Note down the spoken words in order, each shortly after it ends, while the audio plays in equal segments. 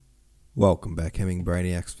Welcome back, Hemming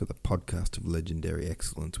Brainiacs, for the podcast of legendary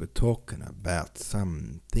excellence. We're talking about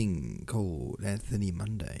something called Anthony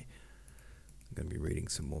Monday. I'm going to be reading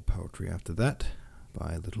some more poetry after that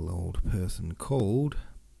by a little old person called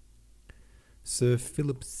Sir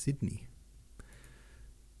Philip Sidney.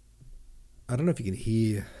 I don't know if you can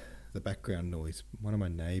hear the background noise. One of my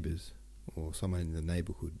neighbours, or someone in the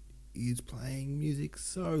neighbourhood, is playing music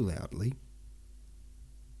so loudly.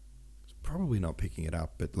 It's probably not picking it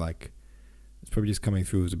up, but it's probably just coming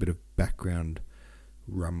through as a bit of background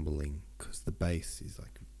rumbling because the bass is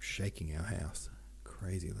shaking our house.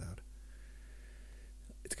 Crazy loud.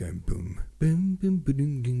 It's going boom, boom, boom,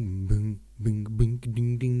 boom, ding, boom, boom, boom,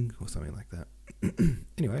 ding, ding, or something like that.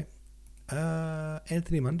 Anyway,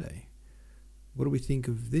 Anthony Monday. What do we think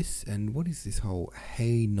of this? And what is this whole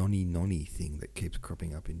hey nonny nonny thing that keeps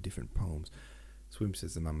cropping up in different poems? Swim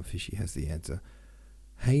says the mama fishy has the answer.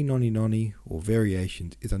 Hey Nonny Nonny, or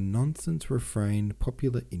Variations, is a nonsense refrain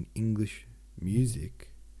popular in English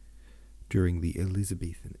music during the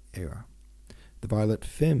Elizabethan era. The Violet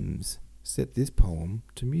Femmes set this poem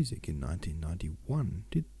to music in 1991.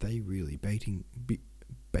 Did they really?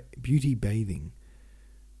 Beauty bathing.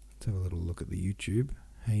 Let's have a little look at the YouTube.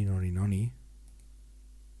 Hey Nonny Nonny.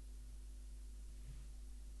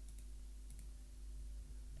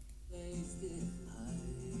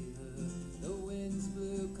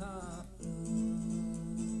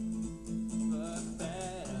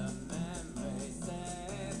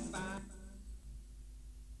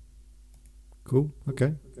 Cool.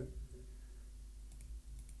 Okay.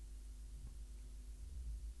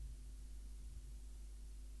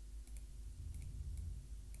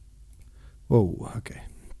 Whoa. Okay.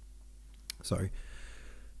 Sorry.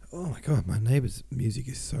 Oh my god, my neighbour's music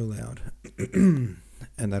is so loud.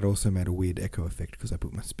 And that also made a weird echo effect because I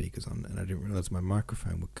put my speakers on and I didn't realise my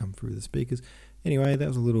microphone would come through the speakers. Anyway, that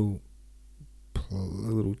was a little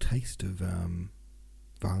taste of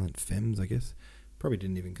Violent Femmes, I guess. Probably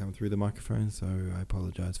didn't even come through the microphone, so I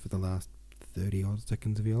apologise for the last 30 odd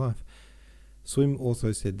seconds of your life. Swim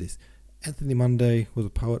also said this. Anthony Monday was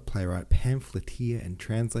a poet, playwright, pamphleteer and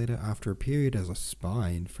translator. After a period as a spy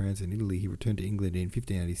in France and Italy, he returned to England in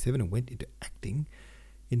 1587 and went into acting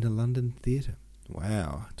in the London theatre.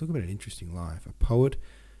 Wow, talk about an interesting life. A poet,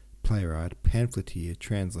 playwright, pamphleteer,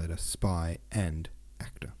 translator, spy and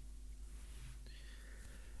actor.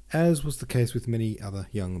 As was the case with many other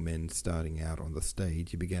young men starting out on the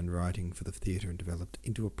stage, he began writing for the theatre and developed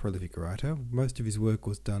into a prolific writer. Most of his work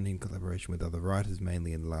was done in collaboration with other writers,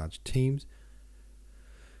 mainly in large teams.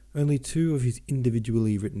 Only 2 of his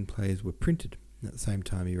individually written plays were printed. At the same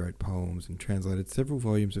time, he wrote poems and translated several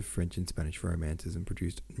volumes of French and Spanish romances and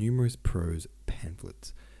produced numerous prose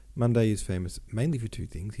pamphlets. Monday is famous mainly for 2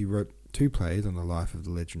 things. He wrote 2 plays on the life of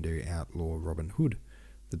the legendary outlaw Robin Hood,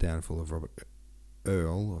 The Downfall of Robert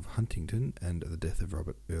Earl of Huntingdon and The Death of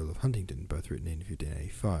Robert Earl of Huntingdon, both written in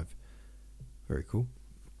 1585. Very cool.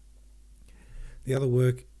 The other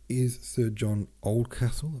work is Sir John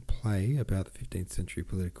Oldcastle, a play about the 15th century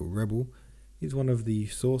political rebel. Is one of the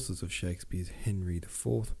sources of Shakespeare's Henry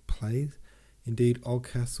IV plays. Indeed,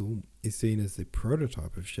 Oldcastle is seen as the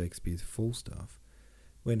prototype of Shakespeare's Falstaff.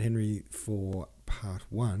 When Henry IV Part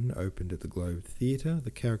 1 opened at the Globe Theatre,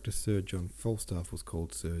 the character Sir John Falstaff was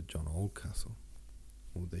called Sir John Oldcastle.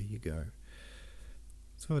 Well, there you go.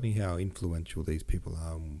 It's funny how influential these people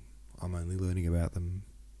are. I'm only learning about them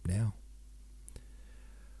now.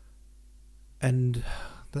 And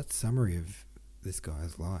that summary of this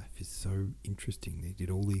guy's life is so interesting. He did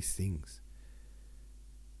all these things.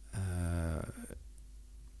 And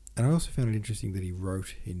I also found it interesting that he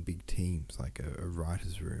wrote in big teams, like a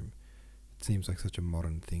writer's room. It seems like such a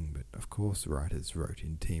modern thing, but of course writers wrote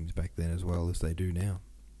in teams back then as well as they do now.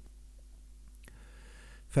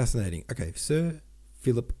 Fascinating. Okay, Sir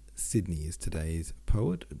Philip Sidney is today's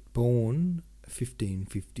poet. Born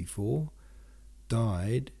 1554,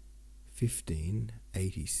 died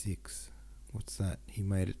 1586. What's that? He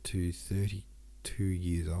made it to 32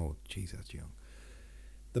 years old. Jeez, that's young.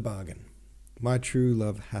 The Bargain. My true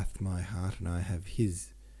love hath my heart, and I have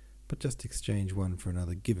his. But just exchange one for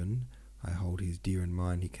another given. I hold his dear and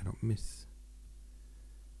mine he cannot miss.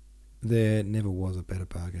 There never was a better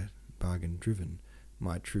bargain driven.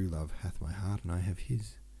 My true love hath my heart, and I have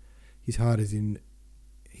his. His heart in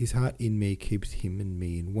me keeps him and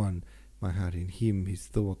me in one. My heart in him, his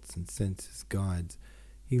thoughts and senses guides.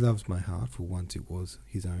 He loves my heart, for once it was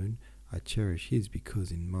his own. I cherish his, because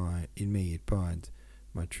in me it bides.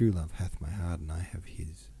 My true love hath my heart, and I have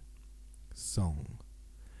his. Song.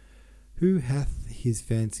 Who hath his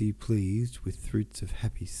fancy pleased with fruits of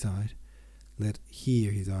happy sight? Let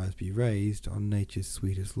here his eyes be raised on nature's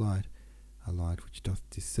sweetest light. a light which doth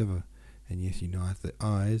dissever, and yet unite the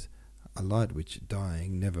eyes, a light which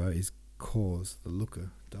dying never is cause the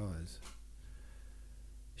looker dies.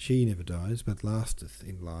 She never dies, but lasteth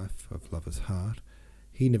in life of lover's heart.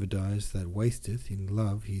 He never dies that wasteth in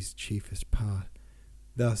love his chiefest part.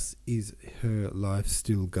 Thus is her life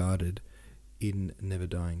still guarded in never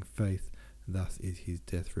dying faith. Thus is his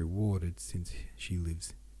death rewarded, since she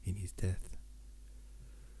lives in his death.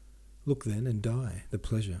 Look then and die, the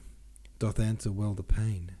pleasure doth answer well the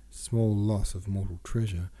pain. Small loss of mortal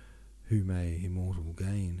treasure, who may immortal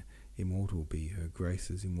gain? Immortal be her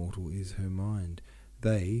graces, immortal is her mind.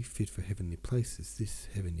 They, fit for heavenly places, this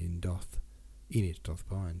heaven in it doth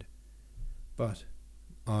bind. But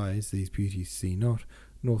eyes these beauties see not,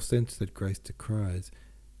 nor sense that grace decries.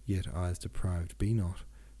 Yet eyes deprived be not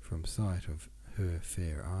from sight of her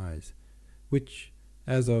fair eyes, which,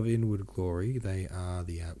 as of inward glory they are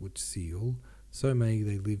the outward seal, so may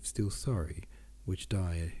they live still sorry, which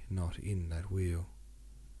die not in that wheel.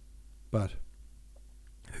 But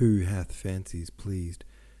who hath fancies pleased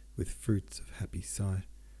with fruits of happy sight,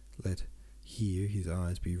 let here his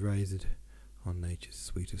eyes be raised on nature's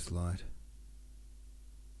sweetest light.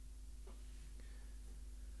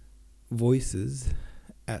 Voices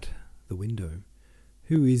at the window.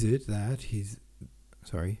 Who is it that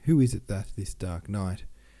this dark night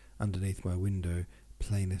underneath my window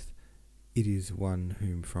plaineth? It is one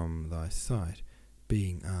whom from thy sight,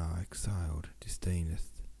 being exiled,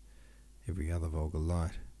 disdaineth every other vulgar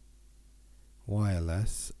light. Why,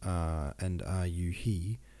 alas, and are you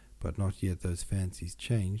he, but not yet those fancies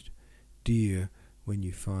changed? Dear, when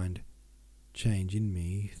you find change in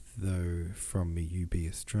me, though from me you be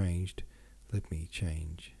estranged, let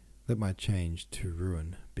my change to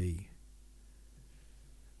ruin be.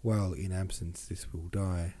 While in absence this will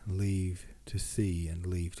die, leave to see and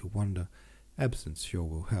leave to wonder. Absence sure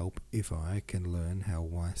will help, if I can learn how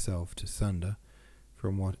myself to sunder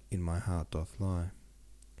from what in my heart doth lie.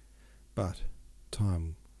 But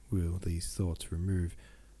time will these thoughts remove.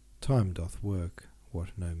 Time doth work what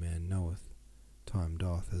no man knoweth. Time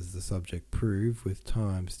doth, as the subject prove, with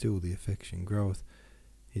time still the affection groweth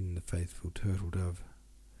in the faithful turtle dove.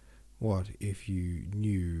 What if you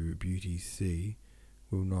new beauties see?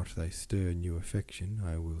 Will not they stir new affection?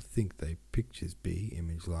 I will think they pictures be,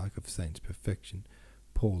 image-like of saints' perfection,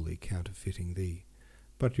 poorly counterfeiting thee.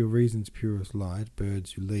 But your reason's purest light,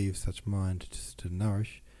 birds you leave such mind to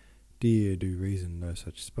nourish. Dear, do reason no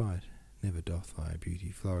such spite, never doth thy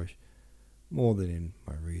beauty flourish, more than in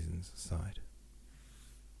my reason's sight.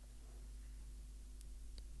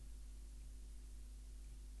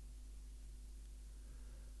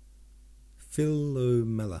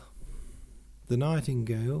 Philomela. The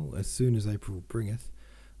nightingale, as soon as April bringeth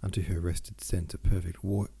unto her rested sense a perfect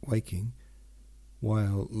waking,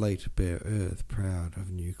 while late bare earth, proud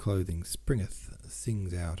of new clothing, springeth,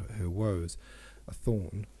 sings out her woes, a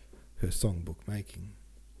thorn her songbook making,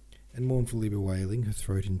 and mournfully bewailing, her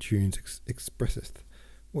throat in tunes expresseth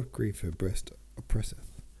what grief her breast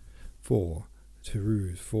oppresseth. For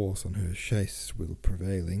Teru's force on her chase will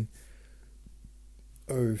prevailing.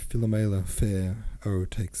 O Philomela fair, O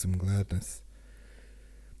take some gladness,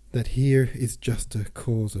 that here is just a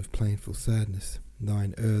cause of plainful sadness.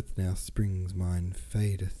 Thine earth now springs, mine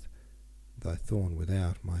fadeth, thy thorn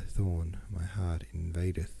without, my thorn my heart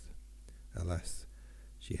invadeth. Alas,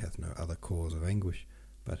 she hath no other cause of anguish,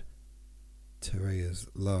 but Terea's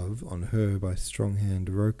love on her by strong hand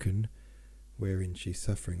wroken, wherein she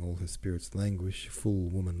suffering all her spirit's languish, full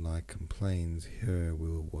woman-like complains her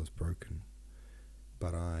will was broken.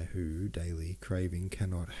 But I, who daily craving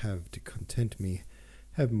cannot have to content me,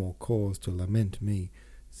 have more cause to lament me,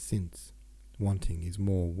 since wanting is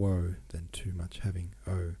more woe than too much having.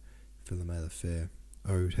 O Philomela fair,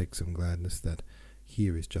 O take some gladness, that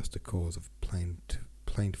here is just a cause of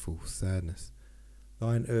plaintful sadness.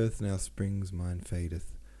 Thine earth now springs, mine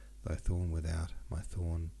fadeth, thy thorn without, my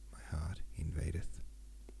thorn my heart invadeth.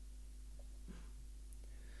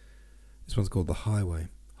 This one's called The Highway.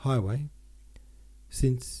 Highway,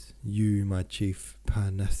 since you my chief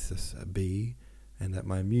Parnassus be, and that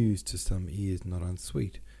my muse to some ears not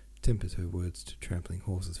unsweet tempers her words to trampling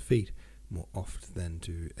horses' feet more oft than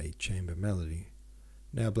to a chamber melody.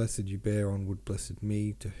 Now blessed you bear onward, blessed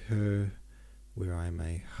me, to her where I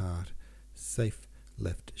may heart safe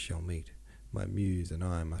left shall meet. My muse and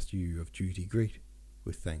I must you of duty greet,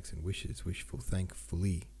 with thanks and wishes, wishful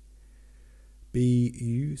thankfully. Be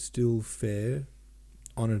you still fair,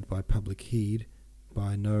 honoured by public heed,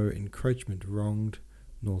 by no encroachment wronged,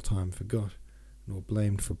 nor time forgot, nor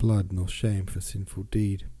blamed for blood, nor shame for sinful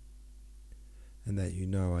deed. And that you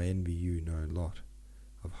know I envy you no lot.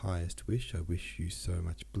 of highest wish, I wish you so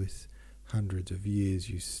much bliss, hundreds of years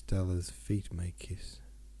you Stella's feet may kiss.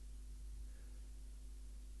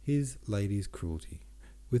 His lady's cruelty.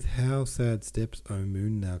 With how sad steps, O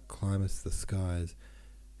moon, thou climbest the skies,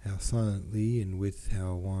 how silently and with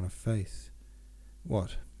how wan a face.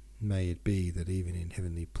 What may it be that even in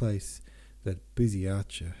heavenly place that busy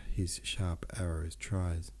archer his sharp arrows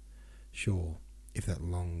tries? Sure, if that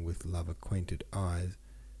long with love acquainted eyes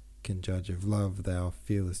can judge of love, thou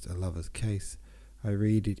feelest a lover's case. I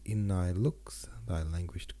read it in thy looks, thy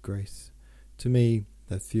languished grace. To me,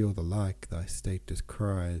 that feel the like, thy state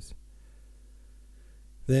descries.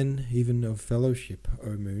 Then even of fellowship,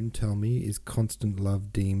 O moon, tell me, is constant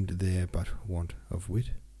love deemed there but want of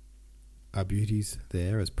wit? Are beauties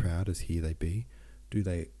there as proud as here they be? Do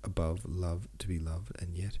they above love to be loved,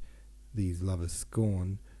 and yet these lovers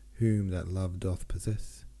scorn whom that love doth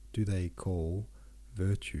possess? Do they call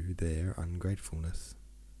virtue their ungratefulness?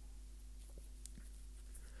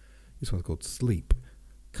 This one's called Sleep.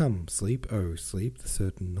 Come, sleep, oh sleep, the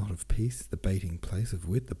certain knot of peace, the baiting place of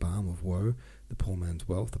wit, the balm of woe, the poor man's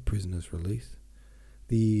wealth, the prisoner's release.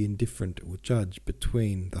 The indifferent will judge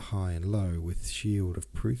between the high and low, with shield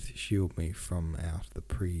of truth shield me from out the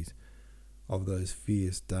prease of those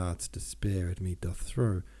fierce darts despair at me doth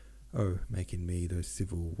throw. Oh, make in me those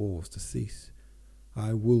civil wars to cease.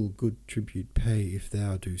 I will good tribute pay if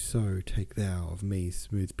thou do so. Take thou of me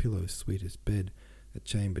smooth pillows, sweetest bed, a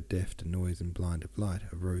chamber deaf to noise and blind of light,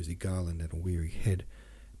 a rosy garland and a weary head.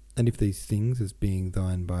 And if these things, as being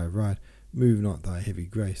thine by right, move not thy heavy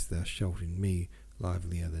grace, thou shalt in me,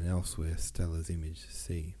 livelier than elsewhere, Stella's image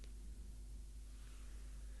see.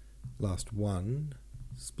 Last one.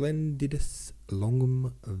 Splendidus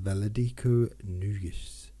longum valedico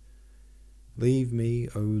nugis. Leave me,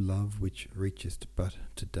 O love, which reachest but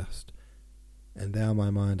to dust, and thou my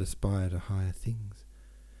mind aspire to higher things.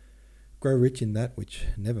 Grow rich in that which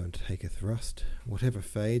never taketh rust, whatever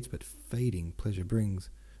fades but fading pleasure brings.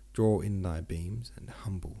 Draw in thy beams, and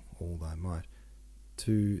humble all thy might,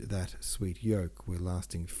 to that sweet yoke where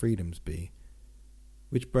lasting freedoms be,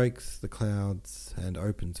 which breaks the clouds and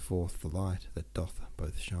opens forth the light that doth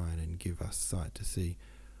both shine and give us sight to see.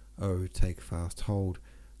 O take fast hold,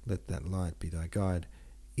 let that light be thy guide,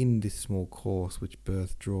 in this small course which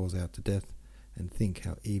birth draws out to death, and think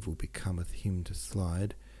how evil becometh him to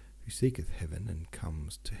slide, who seeketh heaven and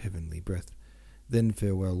comes to heavenly breath. Then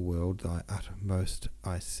farewell world, thy uttermost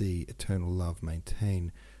I see, eternal love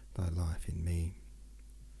maintain thy life in me.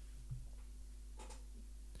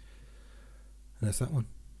 And that's that one.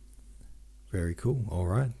 Very cool.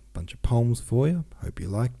 Alright, bunch of poems for you. Hope you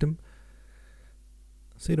liked them.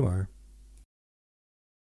 See you tomorrow.